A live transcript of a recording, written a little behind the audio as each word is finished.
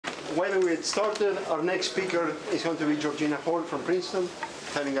why don't we get started? Our next speaker is going to be Georgina from Princeton,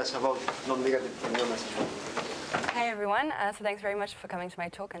 telling us about non-negative polynomials. Hi everyone, so thanks very much for coming to my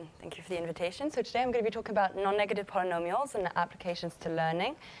talk and thank you for the invitation. So today I'm going to be talking about non-negative polynomials and applications to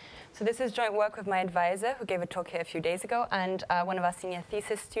learning. So this is joint work with my advisor who gave a talk here a few days ago and one of our senior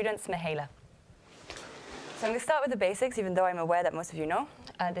thesis students, Mihaela. So I'm going to start with the basics, even though I'm aware that most of you know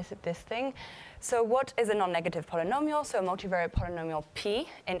this thing. So what is a non-negative polynomial? So a multivariate polynomial p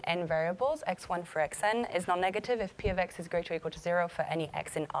in n variables, x1 for xn, is non-negative if p of x is greater or equal to 0 for any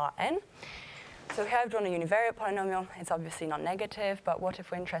x in Rn. So here I've drawn a univariate polynomial. It's obviously non-negative, but what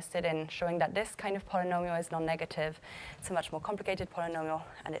if we're interested in showing that this kind of polynomial is non-negative? It's a much more complicated polynomial,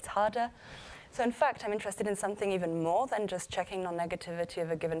 and it's harder. So in fact, I'm interested in something even more than just checking non-negativity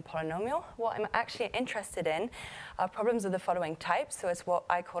of a given polynomial. What I'm actually interested in are problems of the following type. So it's what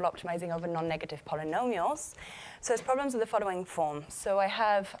I call optimizing over non-negative polynomials. So it's problems of the following form. So I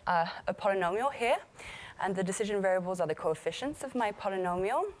have a polynomial here, and the decision variables are the coefficients of my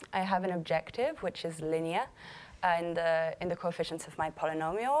polynomial. I have an objective, which is linear, in the coefficients of my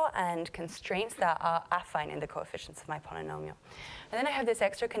polynomial, and constraints that are affine in the coefficients of my polynomial. And then I have this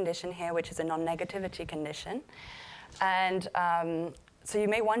extra condition here, which is a non-negativity condition. And so you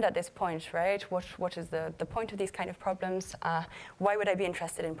may wonder at this point, right, what is the point of these kind of problems? Why would I be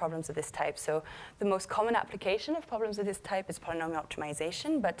interested in problems of this type? So the most common application of problems of this type is polynomial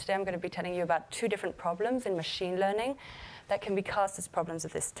optimization, but today I'm going to be telling you about two different problems in machine learning that can be cast as problems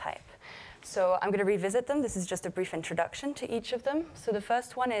of this type. So I'm going to revisit them. This is just a brief introduction to each of them. So the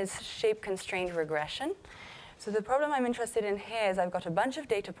first one is shape-constrained regression. So the problem I'm interested in here is I've got a bunch of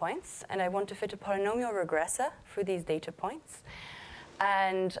data points, and I want to fit a polynomial regressor through these data points.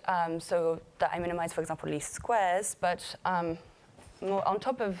 And so that I minimize, for example, least squares. But more on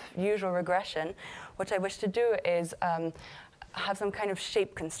top of usual regression, what I wish to do is have some kind of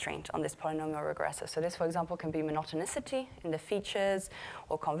shape constraint on this polynomial regressor. So this, for example, can be monotonicity in the features,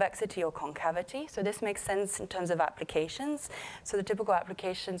 or convexity or concavity. So this makes sense in terms of applications. So the typical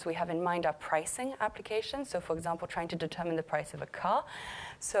applications we have in mind are pricing applications. So for example, trying to determine the price of a car.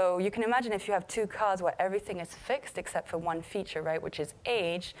 So you can imagine if you have two cars where everything is fixed except for one feature, right, which is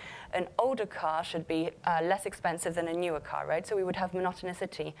age, an older car should be less expensive than a newer car, right? So we would have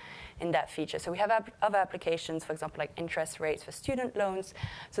monotonicity in that feature. So we have other applications, for example, like interest rates for student loans.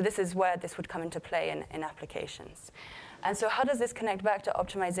 So this is where this would come into play in applications. And so how does this connect back to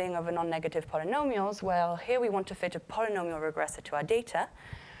optimizing over non-negative polynomials? Well, here we want to fit a polynomial regressor to our data.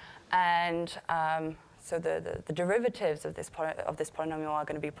 And so the derivatives of this polynomial are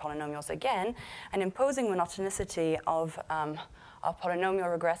going to be polynomials again. And imposing monotonicity of our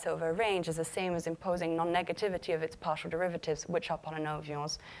polynomial regressor over a range is the same as imposing non-negativity of its partial derivatives, which are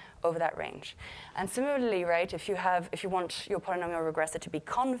polynomials, over that range. And similarly, right, if you want your polynomial regressor to be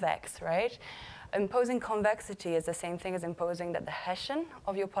convex, right, imposing convexity is the same thing as imposing that the Hessian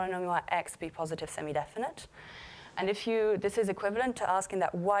of your polynomial at x be positive semi-definite. And this is equivalent to asking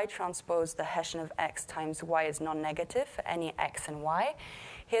that y transpose the Hessian of x times y is non-negative for any x and y.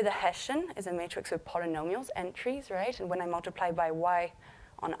 Here the Hessian is a matrix with polynomials entries, right? And when I multiply by y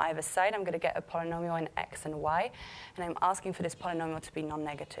on either side, I'm going to get a polynomial in x and y. And I'm asking for this polynomial to be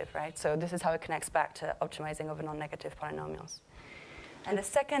non-negative, right? So this is how it connects back to optimizing over non-negative polynomials. And the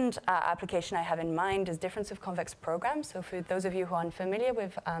second application I have in mind is difference of convex programs. So for those of you who are unfamiliar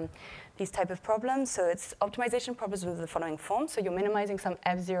with these type of problems, so it's optimization problems with the following form. So you're minimizing some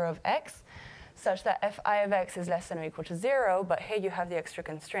f0 of x, such that fi of x is less than or equal to 0, but here you have the extra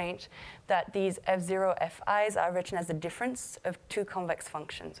constraint that these f0 fi's are written as the difference of two convex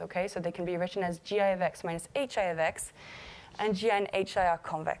functions, okay? So they can be written as gi of x minus hi of x, and gi and hi are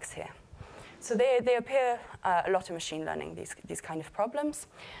convex here. So they appear a lot in machine learning, these kind of problems.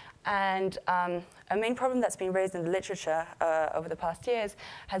 And a main problem that's been raised in the literature over the past years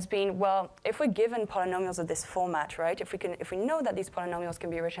has been, well, if we're given polynomials of this format, right, if we know that these polynomials can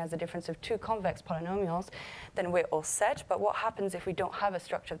be written as the difference of two convex polynomials, then we're all set. But what happens if we don't have a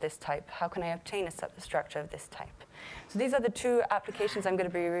structure of this type? How can I obtain a structure of this type? So these are the two applications I'm going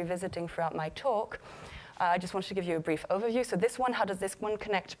to be revisiting throughout my talk. I just wanted to give you a brief overview. So this one, how does this one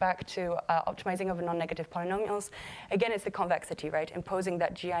connect back to optimizing over non-negative polynomials? Again, it's the convexity, right? Imposing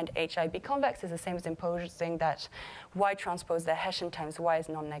that gi and hi be convex is the same as imposing that y transpose the Hessian times y is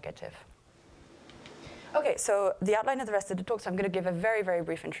non-negative. Okay, so the outline of the rest of the talk, so I'm going to give a very, very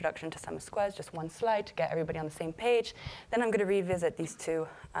brief introduction to sum of squares, just one slide to get everybody on the same page. Then I'm going to revisit these two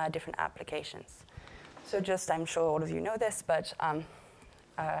different applications. So just, I'm sure all of you know this, but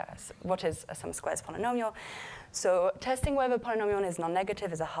what is a sum of squares polynomial. So testing whether a polynomial is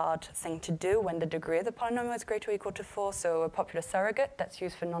non-negative is a hard thing to do when the degree of the polynomial is greater or equal to 4. So a popular surrogate that's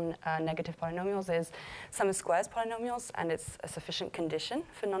used for non-negative polynomials is sum of squares polynomials, and it's a sufficient condition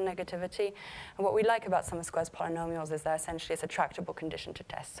for non-negativity. And what we like about sum of squares polynomials is that essentially it's a tractable condition to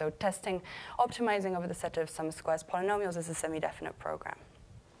test. So testing, optimizing over the set of sum of squares polynomials is a semi-definite program.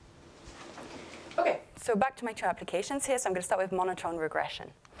 Okay, so back to my two applications here. So I'm going to start with monotone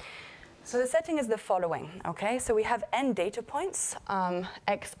regression. So the setting is the following, okay? So we have n data points,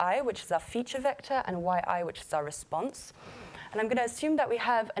 xi, which is our feature vector, and yi, which is our response. And I'm going to assume that we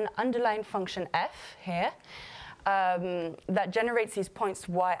have an underlying function f here that generates these points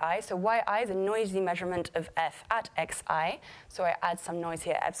yi. So yi is a noisy measurement of f at xi. So I add some noise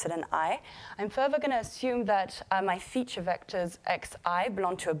here, epsilon I. I'm further going to assume that my feature vectors xi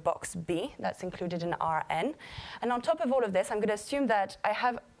belong to a box B that's included in Rn. And on top of all of this, I'm going to assume that I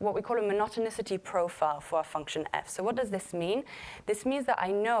have what we call a monotonicity profile for our function f. So what does this mean? This means that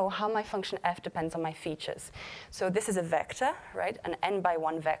I know how my function f depends on my features. So this is a vector, right? An n by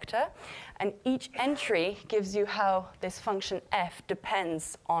 1 vector. And each entry gives you how this function f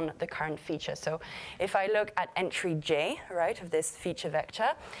depends on the current feature. So if I look at entry j, right, of this feature vector,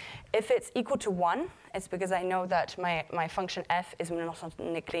 if it's equal to 1, it's because I know that my function f is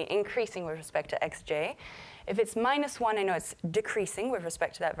monotonically increasing with respect to xj. If it's minus 1, I know it's decreasing with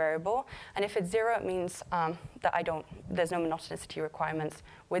respect to that variable. And if it's 0, it means that there's no monotonicity requirements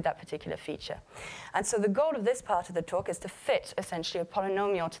with that particular feature. And so the goal of this part of the talk is to fit, essentially, a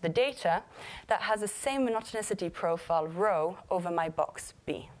polynomial to the data that has the same monotonicity profile rho over my box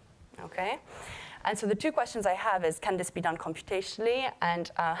B, okay? And so the two questions I have is, can this be done computationally, and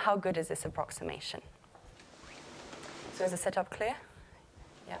how good is this approximation? So is the setup clear?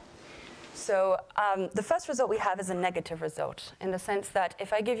 Yeah. So the first result we have is a negative result, in the sense that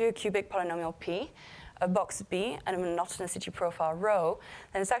if I give you a cubic polynomial P, a box B, and a monotonicity profile rho,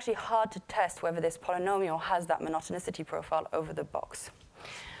 then it's actually hard to test whether this polynomial has that monotonicity profile over the box.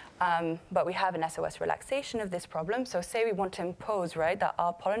 But we have an SOS relaxation of this problem. So say we want to impose, right, that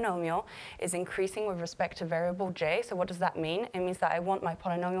our polynomial is increasing with respect to variable j. So what does that mean? It means that I want my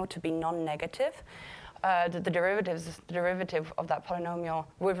polynomial to be non-negative. The derivative of that polynomial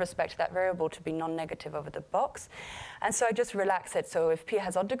with respect to that variable to be non-negative over the box. And so I just relax it. So if p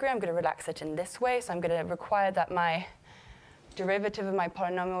has odd degree, I'm going to relax it in this way. So I'm going to require that my derivative of my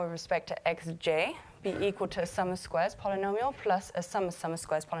polynomial with respect to xj be equal to a sum of squares polynomial plus a sum of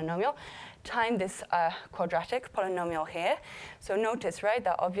squares polynomial times this quadratic polynomial here. So notice, right,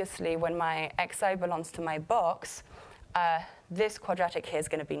 that obviously when my xi belongs to my box, this quadratic here is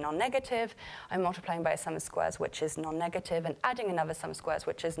going to be non-negative. I'm multiplying by a sum of squares, which is non-negative, and adding another sum of squares,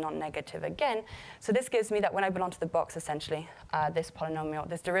 which is non-negative again. So this gives me that when I belong to the box, essentially, this polynomial,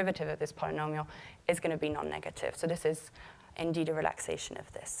 this derivative of this polynomial is going to be non-negative. So this is indeed a relaxation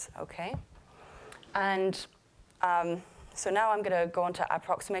of this, okay? And so now I'm going to go on to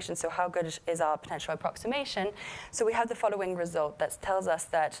approximation. So how good is our potential approximation? So we have the following result that tells us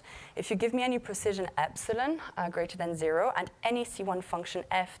that if you give me any precision epsilon greater than 0 and any C1 function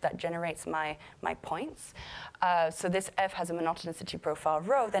f that generates my points, so this f has a monotonicity profile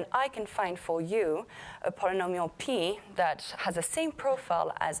rho, then I can find for you a polynomial p that has the same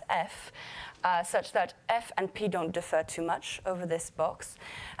profile as f, such that f and p don't differ too much over this box,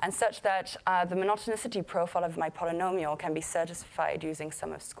 and such that the monotonicity profile of my polynomial can be satisfied using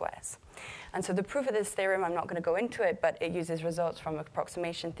sum of squares. And so the proof of this theorem, I'm not going to go into it, but it uses results from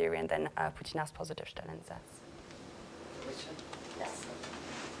approximation theory and then Putina's positive Stellensatz. Yes.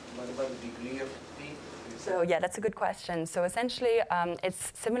 What about the degree of p? So yeah, that's a good question. So essentially,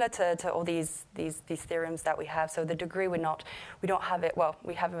 it's similar to all these theorems that we have. So the degree we don't have it. Well,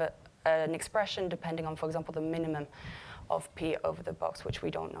 we have an expression depending on, for example, the minimum of p over the box, which we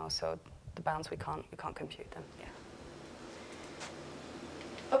don't know. So the bounds we can't compute them. Yeah.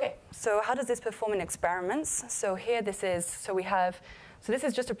 Okay. So how does this perform in experiments? So here this is. So this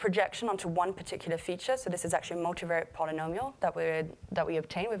is just a projection onto one particular feature. So this is actually a multivariate polynomial that we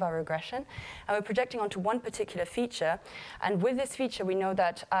obtain with our regression. And we're projecting onto one particular feature. And with this feature, we know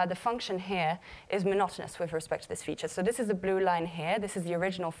that the function here is monotonous with respect to this feature. So this is the blue line here. This is the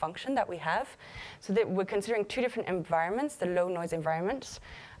original function that we have. So that we're considering two different environments, the low noise environment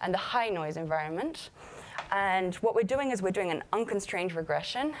and the high noise environment. And what we're doing is we're doing an unconstrained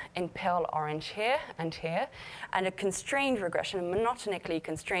regression in pale orange here, and a constrained regression, a monotonically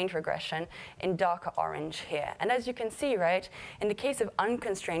constrained regression in darker orange here. And as you can see, right, in the case of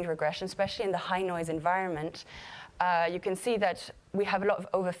unconstrained regression, especially in the high noise environment, you can see that we have a lot of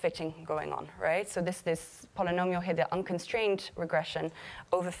overfitting going on, right? So this polynomial here, the unconstrained regression,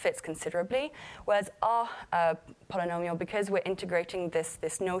 overfits considerably, whereas our polynomial, because we're integrating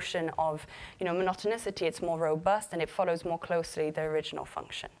this notion of monotonicity, it's more robust and it follows more closely the original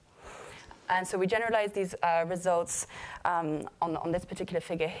function. And so we generalize these results on this particular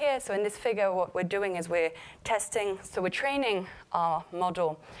figure here. So in this figure, what we're doing is we're testing, so we're training our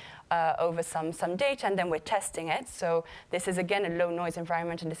model over some data, and then we're testing it. So this is, again, a low noise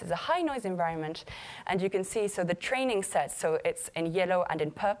environment, and this is a high noise environment. And you can see, so the training sets, so it's in yellow and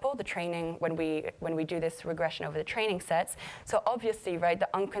in purple, the training, when we do this regression over the training sets. So obviously, right, the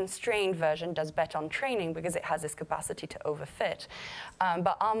unconstrained version does better on training because it has this capacity to overfit.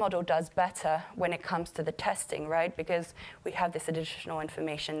 But our model does better when it comes to the testing, right, because we have this additional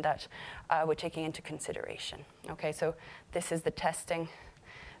information that we're taking into consideration. Okay, so this is the testing.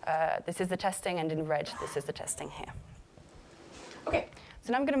 And in red, this is the testing here. Okay,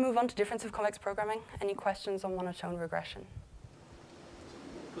 so now I'm going to move on to difference of convex programming. Any questions on monotone regression?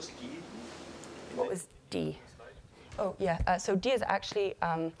 What was D? What was D? Oh, yeah. So D is actually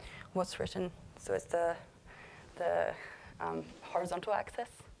what's written. So it's the horizontal axis.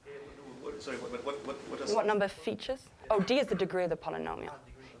 Sorry, what is what number of features? Oh, D is the degree of the polynomial.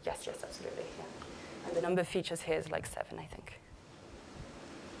 Yes, absolutely. Yeah. And the number of features here is like 7, I think.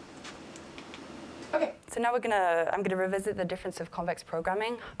 Okay, so now I'm gonna revisit the difference of convex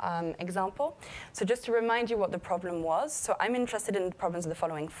programming example. So just to remind you what the problem was. So I'm interested in problems of the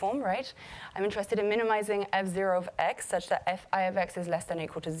following form, right? I'm interested in minimizing f0 of x such that fi of x is less than or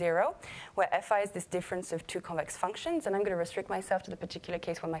equal to 0, where fi is this difference of two convex functions, and I'm gonna restrict myself to the particular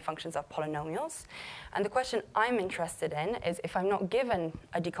case where my functions are polynomials. And the question I'm interested in is if I'm not given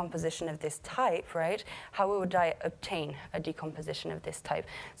a decomposition of this type, right, how would I obtain a decomposition of this type?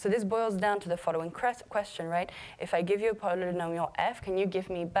 So this boils down to the following question, right? If I give you a polynomial f, can you give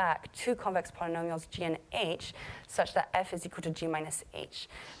me back two convex polynomials g and h such that f is equal to g minus h?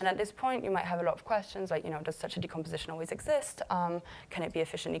 And at this point, you might have a lot of questions like, does such a decomposition always exist? Can it be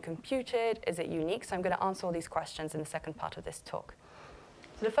efficiently computed? Is it unique? So I'm going to answer all these questions in the second part of this talk.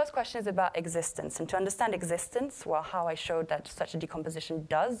 So the first question is about existence. And to understand existence, well, how I showed that such a decomposition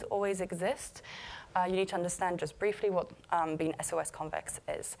does always exist, you need to understand just briefly what being SOS convex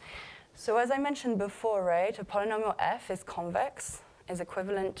is. So as I mentioned before, right, a polynomial f is convex, is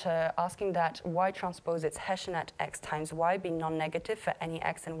equivalent to asking that y transpose its Hessian at x times y be non-negative for any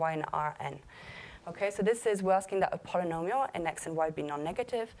x and y in Rn. Okay, so we're asking that a polynomial in x and y be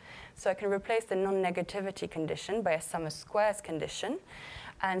non-negative. So I can replace the non-negativity condition by a sum of squares condition.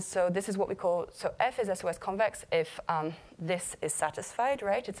 And so this is what we call, so f is SOS convex if this is satisfied,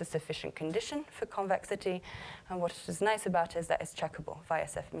 right? It's a sufficient condition for convexity. And what is nice about it is that it's checkable via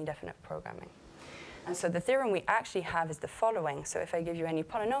semi-definite programming. And so the theorem we actually have is the following. So if I give you any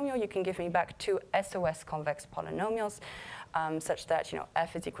polynomial, you can give me back two SOS convex polynomials such that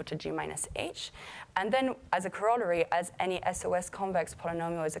f is equal to g minus h. And then as a corollary, as any SOS convex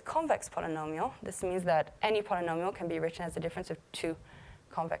polynomial is a convex polynomial, this means that any polynomial can be written as the difference of two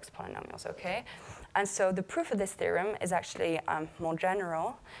convex polynomials, okay? And so the proof of this theorem is actually more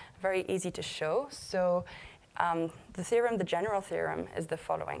general, very easy to show. So the general theorem is the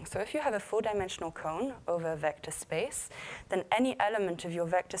following. So if you have a four-dimensional cone over a vector space, then any element of your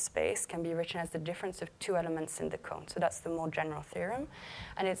vector space can be written as the difference of two elements in the cone. So that's the more general theorem.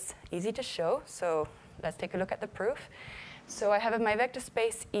 And it's easy to show, so let's take a look at the proof. So I have my vector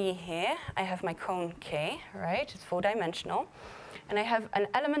space E here. I have my cone K, right? It's four-dimensional. And I have an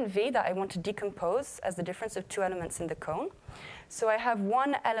element V that I want to decompose as the difference of two elements in the cone. So I have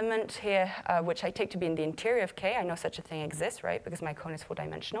one element here, which I take to be in the interior of K. I know such a thing exists, right, because my cone is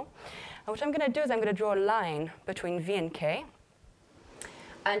four-dimensional. And what I'm going to do is I'm going to draw a line between V and K.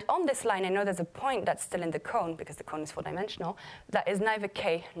 And on this line, I know there's a point that's still in the cone, because the cone is four-dimensional, that is neither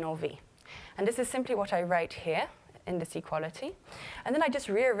K nor V. And this is simply what I write here in this equality. And then I just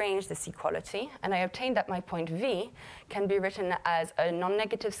rearrange this equality, and I obtain that my point V can be written as a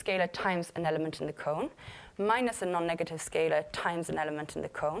non-negative scalar times an element in the cone, minus a non-negative scalar times an element in the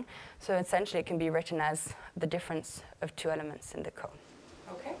cone. So essentially, it can be written as the difference of two elements in the cone.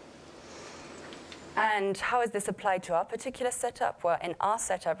 Okay? And how is this applied to our particular setup? Well, in our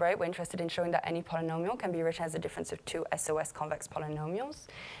setup, right, we're interested in showing that any polynomial can be written as the difference of two SOS convex polynomials.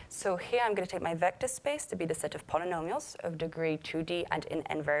 So here I'm going to take my vector space to be the set of polynomials of degree 2D and in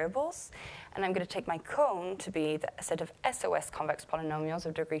n variables. And I'm going to take my cone to be the set of SOS convex polynomials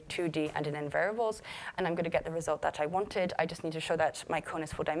of degree 2D and in n variables. And I'm going to get the result that I wanted. I just need to show that my cone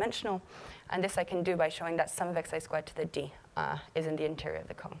is four-dimensional. And this I can do by showing that sum of xi squared to the d is in the interior of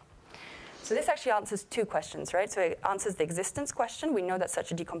the cone. So this actually answers two questions, right? So it answers the existence question. We know that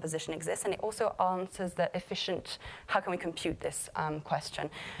such a decomposition exists. And it also answers the efficient, how can we compute this question.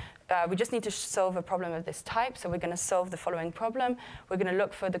 We just need to solve a problem of this type. So we're going to solve the following problem. We're going to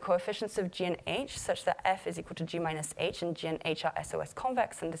look for the coefficients of G and H such that F is equal to G minus H, and G and H are SOS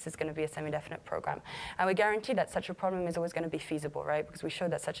convex, and this is going to be a semi-definite program. And we guarantee that such a problem is always going to be feasible, right? Because we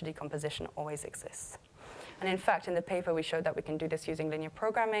showed that such a decomposition always exists. And in fact, in the paper, we showed that we can do this using linear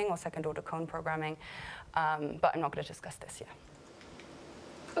programming or second-order cone programming, but I'm not going to discuss this here.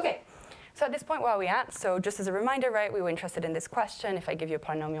 OK. So at this point, where are we at? So just as a reminder, right, we were interested in this question. If I give you a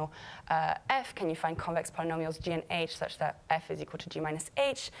polynomial f, can you find convex polynomials g and h such that f is equal to g minus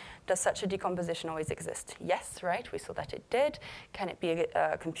h? Does such a decomposition always exist? Yes, right? We saw that it did. Can it be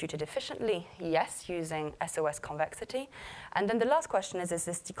computed efficiently? Yes, using SOS convexity. And then the last question is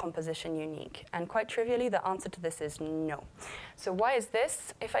this decomposition unique? And quite trivially, the answer to this is no. So why is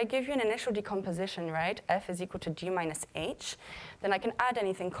this? If I give you an initial decomposition, right, f is equal to g minus h, then I can add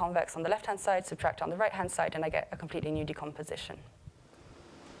anything convex on the left-hand side, subtract on the right-hand side, and I get a completely new decomposition.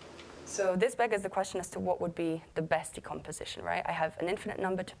 So this begs the question as to what would be the best decomposition, right? I have an infinite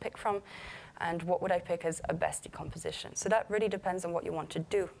number to pick from, and what would I pick as a best decomposition? So that really depends on what you want to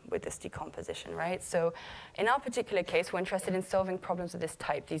do with this decomposition, right? So in our particular case, we're interested in solving problems of this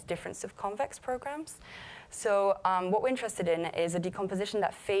type, these difference of convex programs. So what we're interested in is a decomposition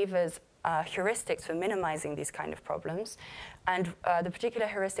that favors heuristics for minimizing these kind of problems. And the particular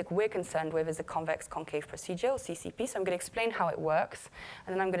heuristic we're concerned with is the convex-concave procedure, or CCP. So I'm going to explain how it works,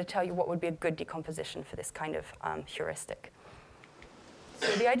 and then I'm going to tell you what would be a good decomposition for this kind of heuristic.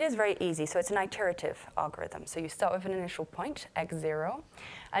 So the idea is very easy. So it's an iterative algorithm. So you start with an initial point, x0,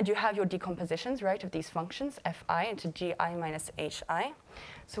 and you have your decompositions, right, of these functions, fi into gi minus hi.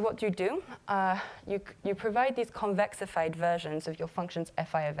 So what do? You provide these convexified versions of your functions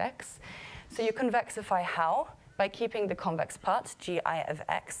fi of x. So you convexify how? By keeping the convex part, gi of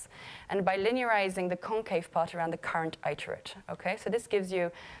x, and by linearizing the concave part around the current iterate. Okay, so this gives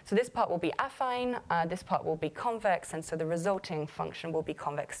you, so this part will be affine, this part will be convex, and so the resulting function will be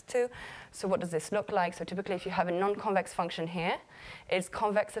convex too. So what does this look like? So typically, if you have a non-convex function here, its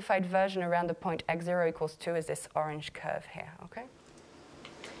convexified version around the point x0 equals 2 is this orange curve here. Okay.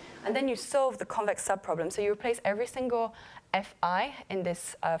 And then you solve the convex subproblem. So you replace every single fi in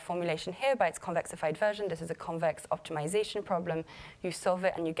this formulation here by its convexified version. This is a convex optimization problem. You solve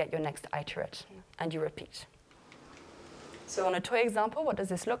it, and you get your next iterate, and you repeat. So on a toy example, what does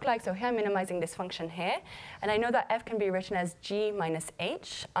this look like? So here I'm minimizing this function here. And I know that f can be written as g minus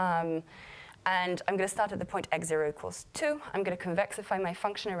h. And I'm going to start at the point x0 equals 2. I'm going to convexify my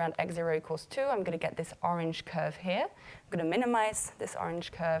function around x0 equals 2. I'm going to get this orange curve here. I'm going to minimize this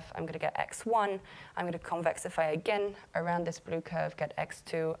orange curve. I'm going to get x1. I'm going to convexify again around this blue curve, get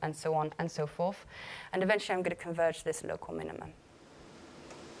x2, and so on and so forth. And eventually, I'm going to converge this local minimum.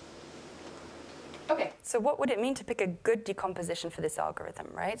 OK, so what would it mean to pick a good decomposition for this algorithm,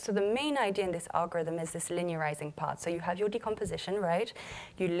 right? So the main idea in this algorithm is this linearizing part. So you have your decomposition, right?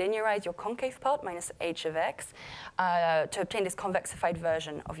 You linearize your concave part minus h of x to obtain this convexified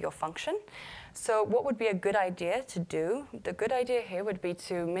version of your function. So what would be a good idea to do? The good idea here would be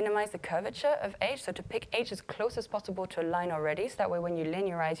to minimize the curvature of h, so to pick h as close as possible to a line already, so that way when you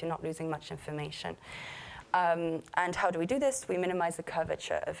linearize, you're not losing much information. And how do we do this? We minimize the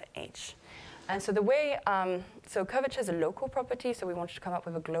curvature of h. And so the way, so curvature is a local property, so we wanted to come up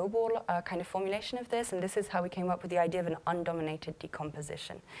with a global kind of formulation of this, and this is how we came up with the idea of an undominated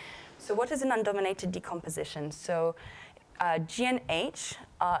decomposition. So what is an undominated decomposition? So G and H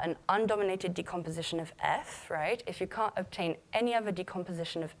are an undominated decomposition of F, right? If you can't obtain any other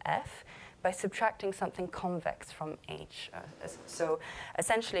decomposition of F, by subtracting something convex from H. So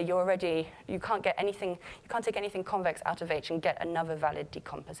essentially, you can't take anything convex out of H and get another valid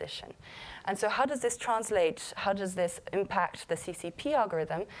decomposition. And so how does this translate? How does this impact the CCP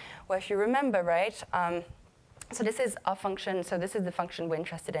algorithm? Well, if you remember, right, so this is our function. So this is the function we're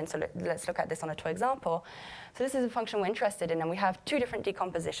interested in. So let's look at this on a toy example. So this is the function we're interested in, and we have two different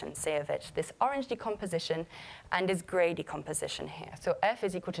decompositions, say, of it. This orange decomposition and this gray decomposition here. So f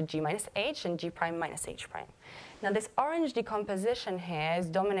is equal to g minus h and g prime minus h prime. Now this orange decomposition here is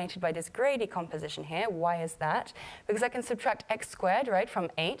dominated by this gray decomposition here. Why is that? Because I can subtract x squared, right, from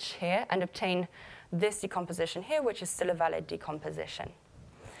h here and obtain this decomposition here, which is still a valid decomposition.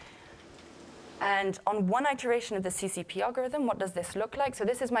 And on one iteration of the CCP algorithm, what does this look like? So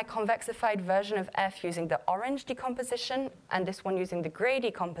this is my convexified version of f using the orange decomposition, and this one using the gray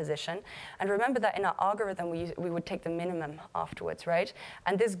decomposition. And remember that in our algorithm, we would take the minimum afterwards, right?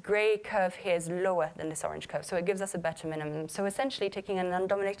 And this gray curve here is lower than this orange curve, so it gives us a better minimum. So essentially, taking an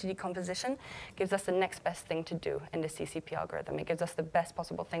undominated decomposition gives us the next best thing to do in the CCP algorithm. It gives us the best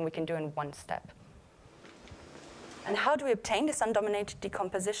possible thing we can do in one step. And how do we obtain this undominated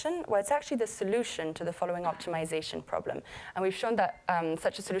decomposition? Well, it's actually the solution to the following optimization problem. And we've shown that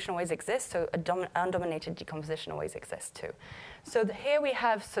such a solution always exists, so an undominated decomposition always exists too. So here we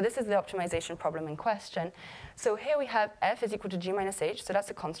have, so this is the optimization problem in question. So here we have f is equal to g minus h, so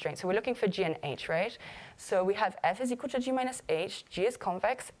that's a constraint. So we're looking for g and h, right? So we have f is equal to g minus h, g is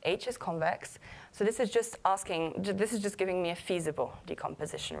convex, h is convex. So this is just asking, this is just giving me a feasible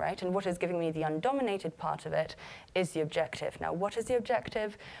decomposition, right? And what is giving me the undominated part of it is the objective. Now, what is the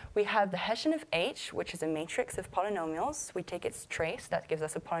objective? We have the Hessian of h, which is a matrix of polynomials. We take its trace, that gives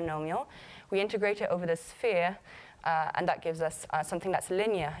us a polynomial. We integrate it over the sphere, and that gives us something that's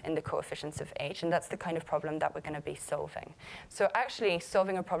linear in the coefficients of h, and that's the kind of problem that we're going to be solving. So actually,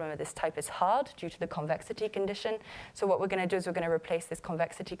 solving a problem of this type is hard due to the convexity condition. So what we're going to do is we're going to replace this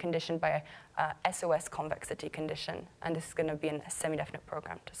convexity condition by a SOS convexity condition, and this is going to be a semi-definite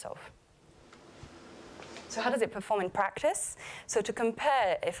program to solve. So how does it perform in practice? So to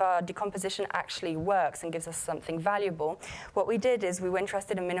compare if our decomposition actually works and gives us something valuable, what we did is we were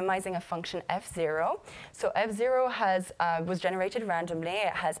interested in minimizing a function f0. So f0 was generated randomly.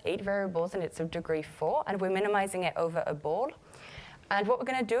 It has 8 variables, and it's of degree 4. And we're minimizing it over a ball. And what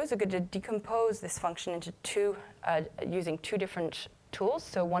we're going to do is we're going to decompose this function into two, using two different tools.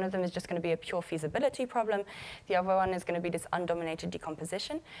 So one of them is just going to be a pure feasibility problem. The other one is going to be this undominated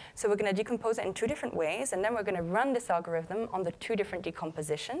decomposition. So we're going to decompose it in two different ways, and then we're going to run this algorithm on the two different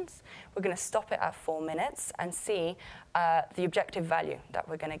decompositions. We're going to stop it at 4 minutes and see the objective value that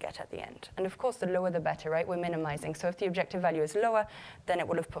we're going to get at the end. And of course, the lower the better, right? We're minimizing. So if the objective value is lower, then it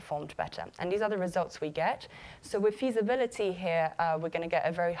will have performed better. And these are the results we get. So with feasibility here, we're going to get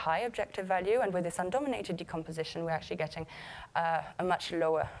a very high objective value. And with this undominated decomposition, we're actually getting a much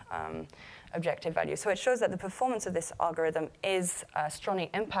lower objective value. So it shows that the performance of this algorithm is strongly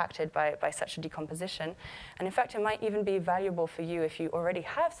impacted by such a decomposition. And in fact, it might even be valuable for you if you already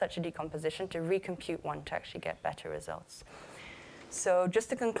have such a decomposition to recompute one to actually get better results. So just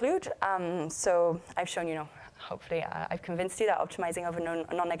to conclude, so I've shown you, hopefully I've convinced you that optimizing over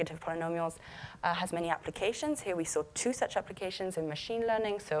non-negative polynomials has many applications. Here we saw 2 such applications in machine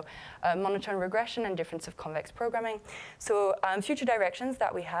learning, so monotone regression and difference of convex programming. So future directions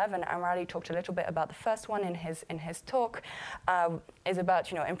that we have, and Amrali talked a little bit about the first one in his talk, is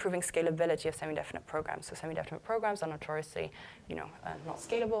about improving scalability of semi-definite programs. So semi-definite programs are notoriously not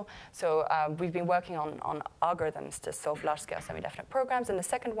scalable. So we've been working on algorithms to solve large-scale semi-definite programs. And the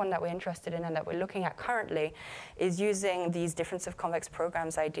second one that we're interested in and that we're looking at currently is using these difference of convex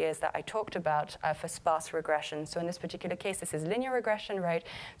programs ideas that I talked about for sparse regression. So in this particular case, this is linear regression, right?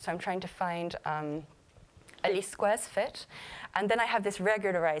 So I'm trying to find a least squares fit. And then I have this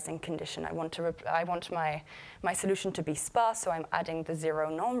regularizing condition. I want my solution to be sparse, so I'm adding the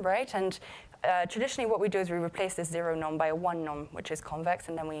 0 norm, right? And traditionally, what we do is we replace this 0 norm by a 1 norm, which is convex,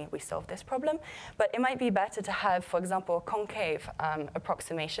 and then we solve this problem. But it might be better to have, for example, a concave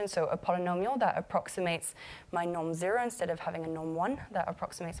approximation, so a polynomial that approximates my norm 0 instead of having a norm 1 that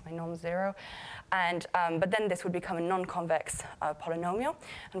approximates my norm 0. And but then this would become a non-convex polynomial.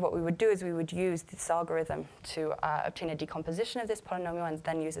 And what we would do is we would use this algorithm to obtain a decomposition of this polynomial and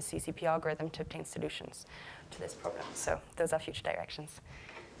then use a CCP algorithm to obtain solutions to this problem. So those are future directions.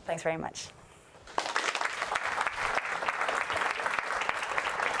 Thanks very much.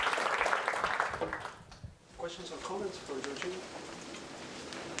 Questions or comments for Georgina?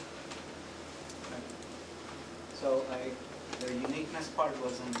 So the uniqueness part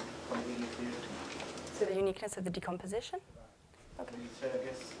wasn't completely clear to me. So the uniqueness of the decomposition? Okay. You said, I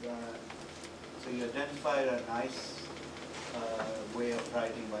guess, so you identified a nice way of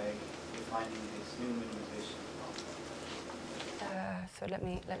writing by defining this new minimization. So let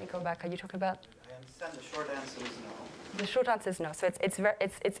me go back. Are you talking about? I understand the short answer is no. The short answer is no. So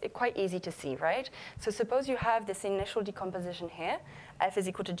it's quite easy to see, right? So suppose you have this initial decomposition here, f is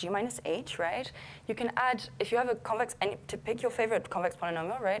equal to g minus h, right? You can add, if you have a convex, and to pick your favorite convex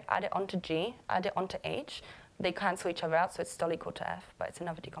polynomial, right? Add it onto g, add it onto h. They cancel each other out, so it's still equal to f, but it's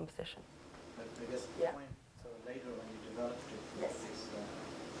another decomposition. But I guess the point, so later when you developed it, Yes. this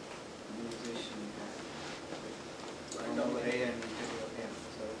minimization, you had A and integral m.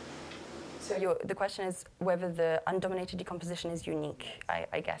 So So the question is whether the undominated decomposition is unique,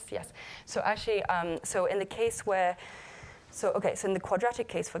 I guess, yes. So actually, so in the case where, so in the quadratic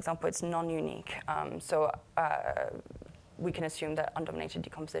case, for example, it's non-unique. We can assume that undominated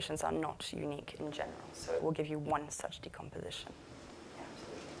decompositions are not unique in general. So it will give you one such decomposition. Yeah,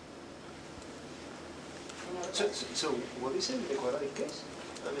 so what is in the quadratic case?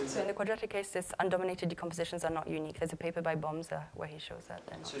 So in the quadratic case, this undominated decompositions are not unique. There's a paper by Bomser where he shows that.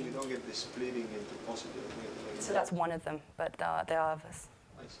 So you don't get the splitting into positive. So that's one of them, but there are others.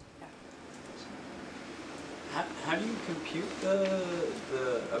 I see. Yeah. How do you compute the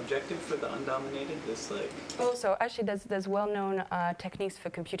objective for the undominated? So actually, there's well-known techniques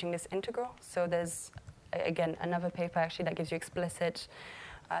for computing this integral. So there's again another paper actually that gives you the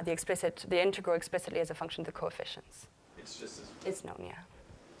integral explicitly as a function of the coefficients. It's just as it's known, yeah.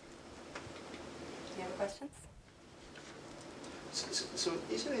 Any other questions? So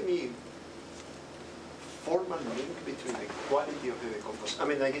is there any formal link between the quality of the decomposition? I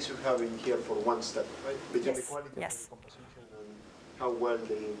mean, I guess you have in here for one step, right? Between the quality of the decomposition and how well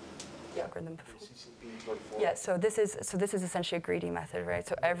the algorithm performs. CCP perform. Yeah, so this is essentially a greedy method, right?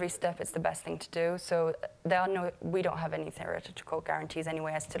 So every step is the best thing to do. So we don't have any theoretical guarantees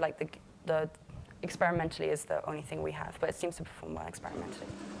anyway as to like the experimentally is the only thing we have, but it seems to perform well experimentally.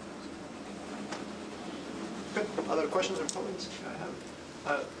 Good. Other questions or comments? I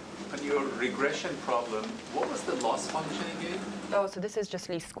have. On your regression problem, what was the loss function again? Oh, so this is just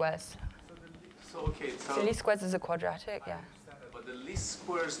least squares. So least squares is a quadratic, yeah. But the least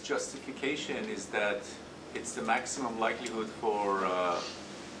squares justification is that it's the maximum likelihood for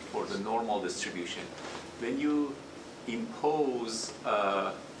the normal distribution. When you impose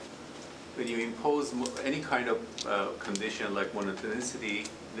any kind of condition like monotonicity,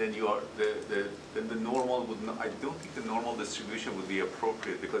 then the normal would not. I don't think the normal distribution would be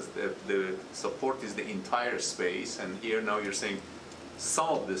appropriate because the support is the entire space, and here now you're saying some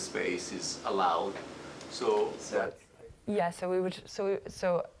of the space is allowed. So we would. So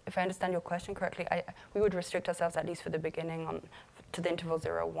if I understand your question correctly, we would restrict ourselves at least for the beginning to the interval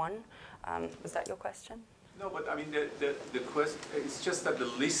 0, 1. Was that your question? No, but I mean the question. It's just that the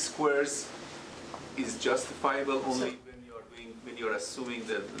least squares is justifiable only when you're assuming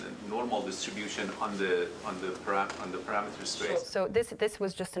the normal distribution on the parameter space. So this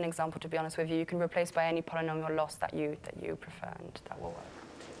was just an example, to be honest with you. You can replace by any polynomial loss that you prefer, and that will work.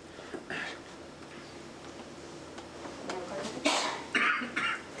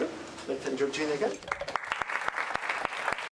 Let's thank Georgina again.